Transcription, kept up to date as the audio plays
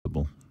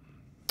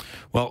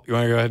Well, you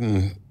want to go ahead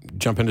and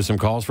jump into some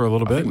calls for a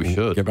little bit? I think we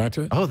should. Get back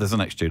to it? Oh, there's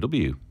an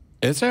Ex-JW.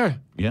 Is there?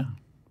 Yeah.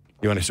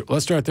 You want to?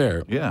 Let's start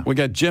there. Yeah. We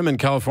got Jim in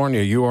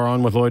California. You are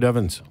on with Lloyd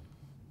Evans.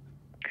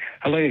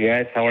 Hello, you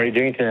guys. How are you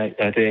doing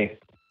today?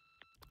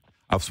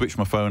 I've switched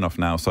my phone off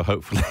now, so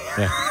hopefully...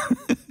 Yeah.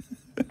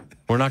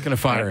 We're not going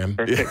to fire him.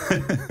 Perfect.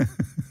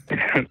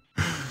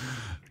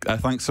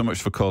 Thanks so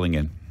much for calling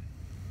in.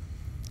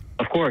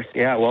 Of course.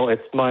 Yeah, well,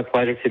 it's my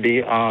pleasure to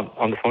be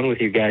on the phone with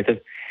you guys.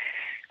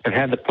 I've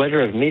had the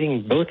pleasure of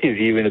meeting both of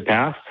you in the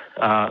past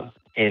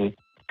in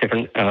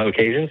different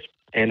occasions.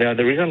 And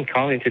the reason I'm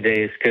calling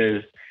today is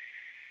because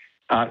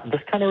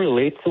this kind of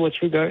relates to what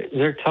you guys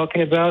are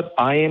talking about.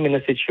 I am in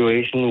a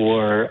situation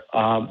where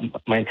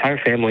my entire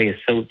family is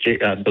still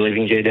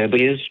believing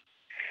JWs.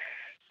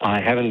 I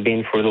haven't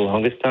been for the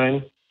longest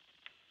time,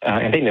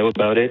 and they know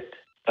about it.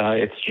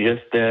 It's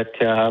just that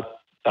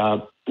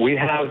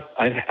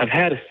I've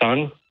had a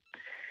son,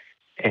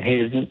 and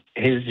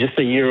he's just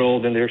a year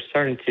old, and they're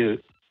starting to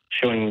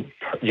showing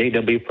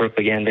JW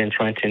propaganda and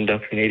trying to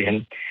indoctrinate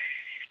him,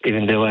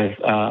 even though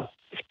I've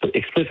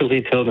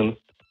explicitly told him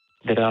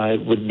that I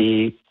would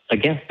be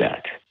against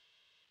that.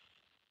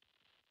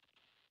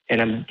 And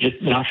I'm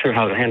just not sure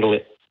how to handle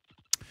it.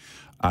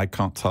 I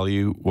can't tell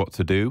you what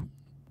to do.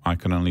 I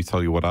can only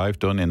tell you what I've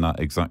done in that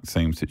exact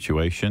same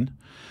situation.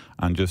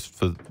 And just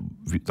for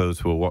those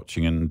who are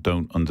watching and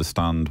don't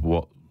understand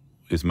what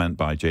is meant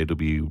by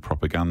JW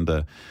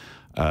propaganda,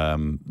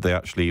 they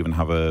actually even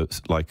have a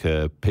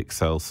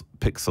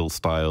pixel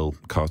style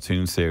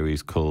cartoon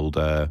series called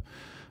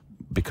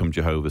Become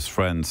Jehovah's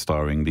Friends,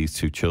 starring these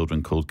two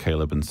children called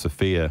Caleb and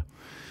Sophia.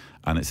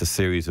 And it's a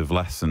series of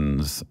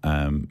lessons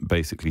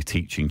basically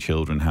teaching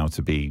children how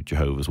to be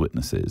Jehovah's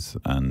Witnesses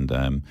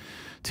and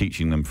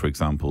teaching them, for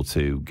example,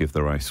 to give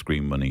their ice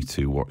cream money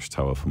to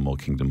Watchtower for more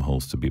Kingdom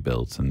Halls to be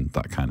built and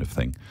that kind of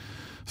thing.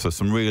 So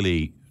some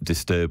really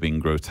disturbing,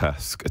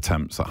 grotesque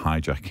attempts at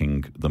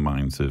hijacking the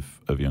minds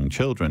of young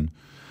children,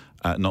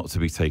 not to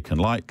be taken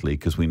lightly,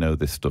 because we know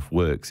this stuff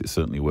works. It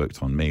certainly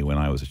worked on me when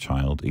I was a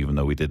child, even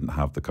though we didn't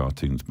have the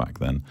cartoons back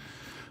then.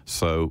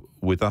 So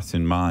with that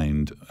in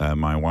mind,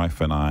 my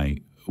wife and I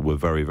were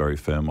very, very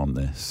firm on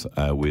this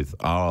with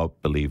our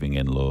believing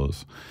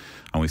in-laws.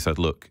 And we said,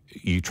 look,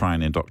 you try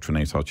and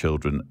indoctrinate our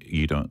children,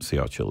 you don't see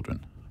our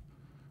children.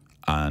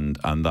 And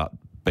that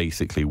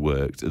basically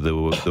worked. There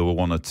were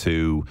one or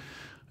two,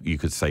 you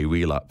could say,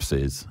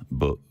 relapses,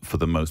 but for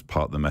the most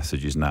part, the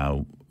message is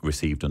now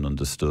received and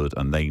understood,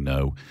 and they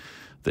know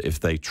that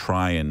if they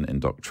try and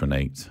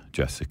indoctrinate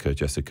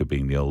Jessica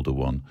being the older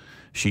one,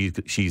 she's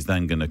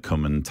then going to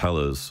come and tell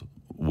us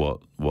what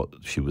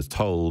she was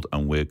told,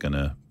 and we're going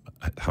to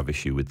have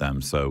issue with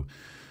them. So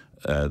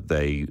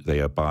they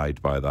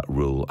abide by that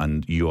rule,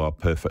 and you are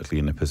perfectly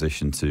in a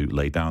position to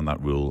lay down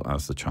that rule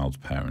as the child's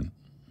parent.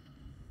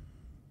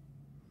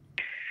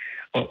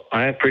 Well,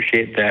 I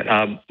appreciate that.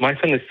 My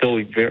son is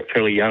still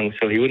fairly young,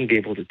 so he wouldn't be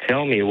able to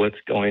tell me what's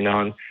going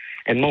on.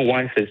 And my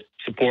wife is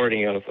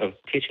supporting of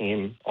teaching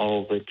him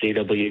all the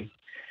JW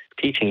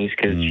teachings,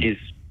 because she's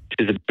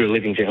a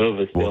believing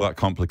Jehovah still. Well, that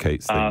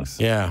complicates things.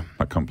 Yeah.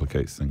 That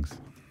complicates things.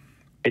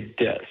 It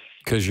does.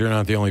 Because you're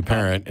not the only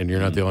parent, and you're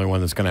not the only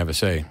one that's going to have a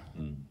say.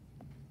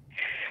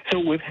 So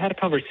we've had a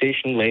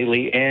conversation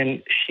lately,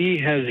 and she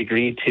has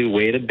agreed to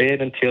wait a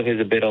bit until he's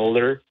a bit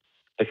older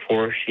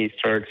before she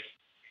starts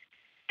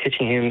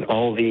teaching him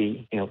all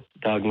the,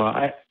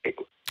 dogma.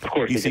 Of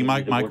course, you see,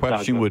 my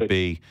question would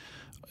be,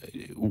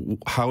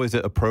 how is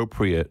it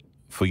appropriate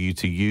for you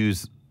to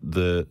use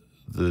the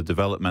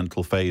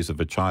developmental phase of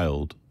a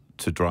child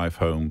to drive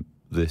home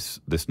this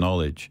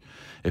knowledge?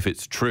 If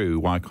it's true,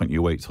 why can't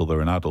you wait till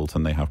they're an adult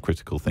and they have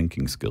critical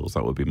thinking skills?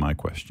 That would be my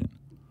question.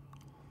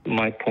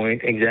 My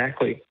point,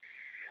 exactly.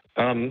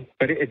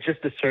 But it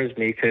just disturbs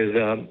me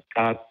because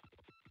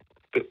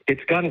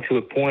it's gotten to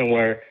a point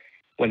where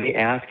when they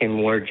ask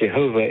him where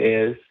Jehovah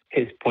is,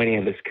 he's pointing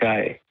at the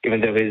sky,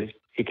 even though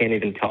he can't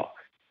even talk.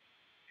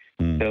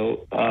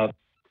 So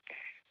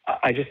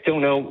I just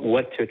don't know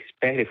what to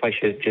expect, if I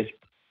should just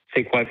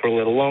stay quiet for a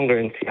little longer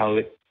and see how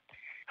it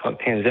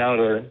pans out,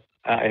 or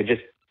I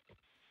just,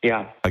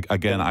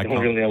 Again, I don't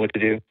really know what to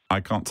do.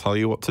 I can't tell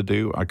you what to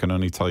do. I can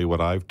only tell you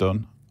what I've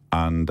done.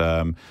 And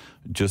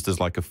just as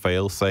like a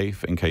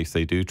fail-safe in case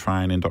they do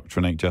try and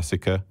indoctrinate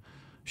Jessica,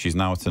 she's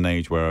now at an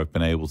age where I've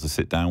been able to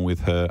sit down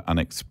with her and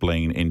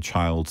explain in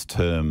child's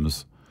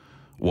terms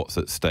what's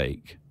at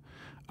stake.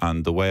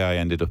 And the way I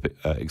ended up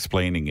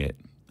explaining it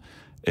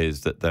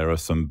is that there are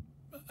some,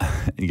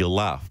 you'll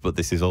laugh, but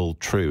this is all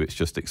true. It's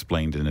just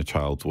explained in a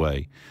child's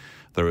way.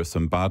 There are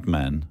some bad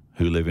men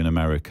who live in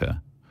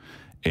America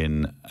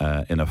in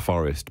a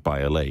forest by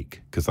a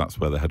lake, because that's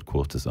where the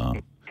headquarters are.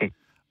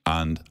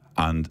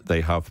 And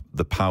they have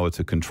the power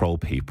to control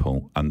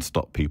people and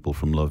stop people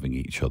from loving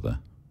each other.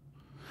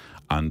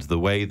 And the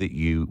way that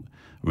you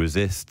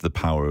resist the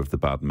power of the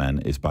bad men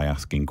is by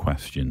asking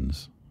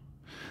questions.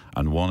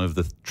 And one of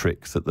the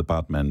tricks that the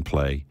bad men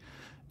play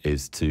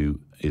is to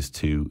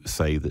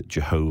say that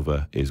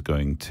Jehovah is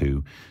going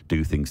to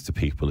do things to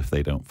people if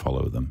they don't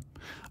follow them.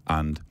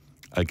 And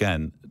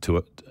again,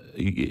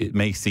 it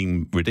may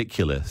seem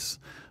ridiculous,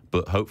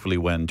 but hopefully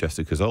when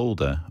Jessica's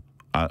older,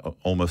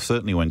 almost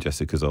certainly when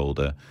Jessica's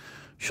older,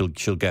 she'll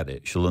get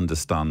it. She'll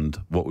understand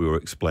what we were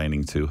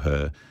explaining to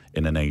her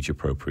in an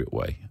age-appropriate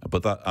way.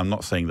 But I'm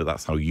not saying that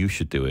that's how you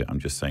should do it. I'm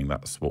just saying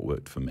that's what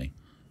worked for me.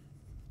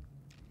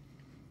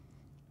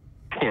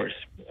 Of course.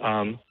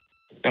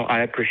 No, I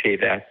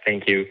appreciate that.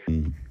 Thank you.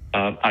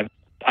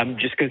 I'm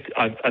just because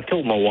I've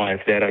told my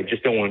wife that I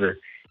just don't want her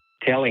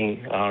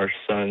telling our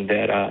son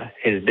that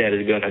his dad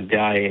is going to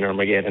die in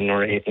Armageddon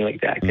or anything like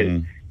that,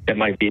 because that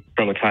might be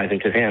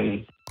traumatizing to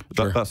him.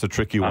 That's a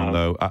tricky one,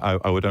 though.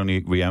 I would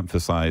only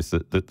re-emphasize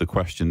that the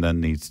question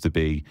then needs to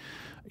be,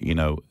 you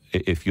know,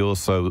 if you're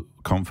so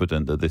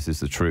confident that this is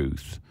the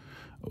truth,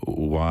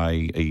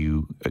 why are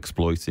you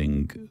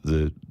exploiting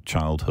the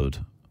childhood,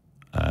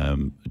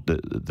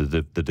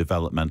 the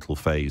developmental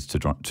phase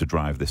to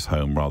drive this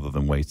home rather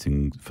than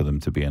waiting for them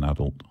to be an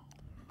adult?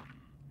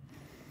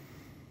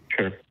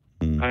 Sure.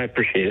 I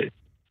appreciate it.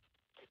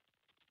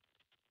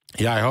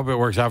 Yeah, I hope it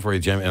works out for you,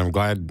 Jim. And I'm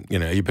glad, you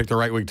know, you picked the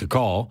right week to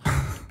call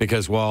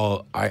because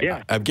while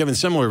I've given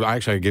similar, I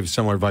gave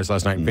similar advice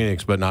last night in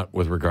Phoenix, but not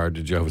with regard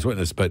to Jehovah's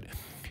Witness. But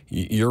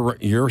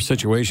your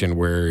situation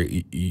where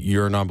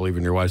you're a non-believer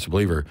and your wife's a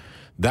believer,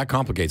 that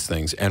complicates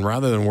things. And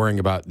rather than worrying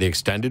about the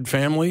extended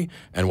family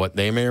and what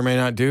they may or may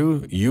not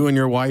do, you and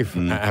your wife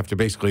have to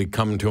basically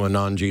come to a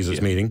non-Jesus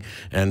meeting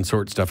and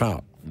sort stuff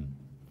out.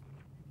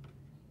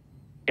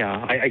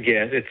 Yeah, I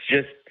guess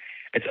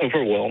it's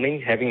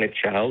overwhelming having a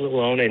child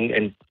alone,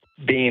 and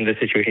being in this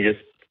situation just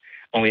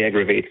only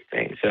aggravates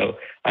things. So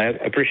I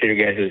appreciate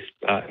you guys'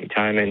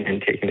 time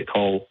and taking the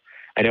call.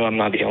 I know I'm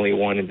not the only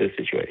one in this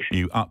situation.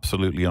 You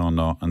absolutely are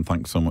not, and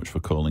thanks so much for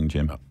calling,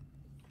 Jim. All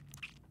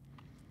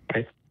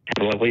right.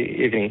 Have a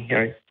lovely evening. All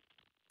right.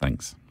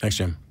 Thanks. Thanks,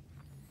 Jim.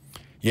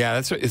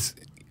 Yeah,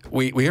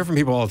 we hear from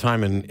people all the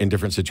time in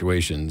different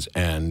situations,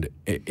 and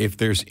if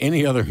there's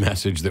any other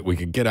message that we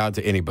could get out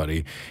to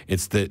anybody,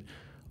 it's that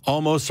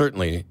almost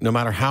certainly, no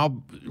matter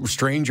how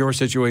strange your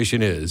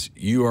situation is,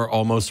 you are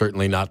almost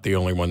certainly not the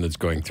only one that's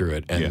going through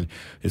it. And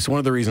it's one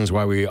of the reasons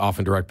why we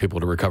often direct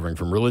people to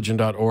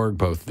recoveringfromreligion.org,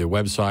 both the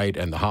website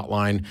and the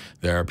hotline.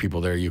 There are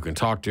people there you can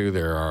talk to.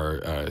 There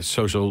are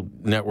social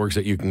networks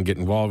that you can get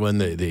involved in,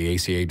 the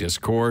ACA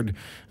Discord,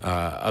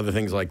 other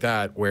things like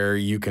that, where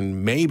you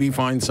can maybe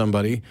find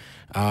somebody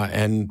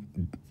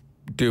and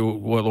do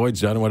what Lloyd's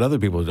done and what other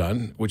people have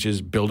done, which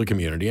is build a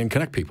community and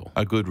connect people.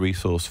 A good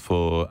resource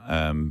for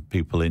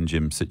people in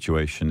Jim's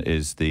situation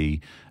is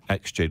the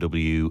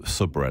Ex-JW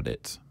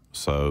subreddit.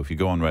 So if you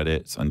go on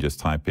Reddit and just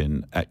type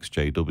in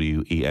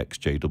Ex-JW,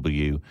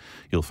 EXJW,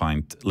 you'll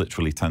find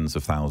literally tens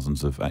of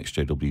thousands of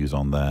Ex-JWs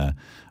on there.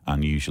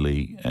 And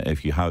usually,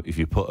 if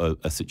you put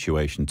a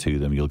situation to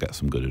them, you'll get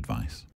some good advice.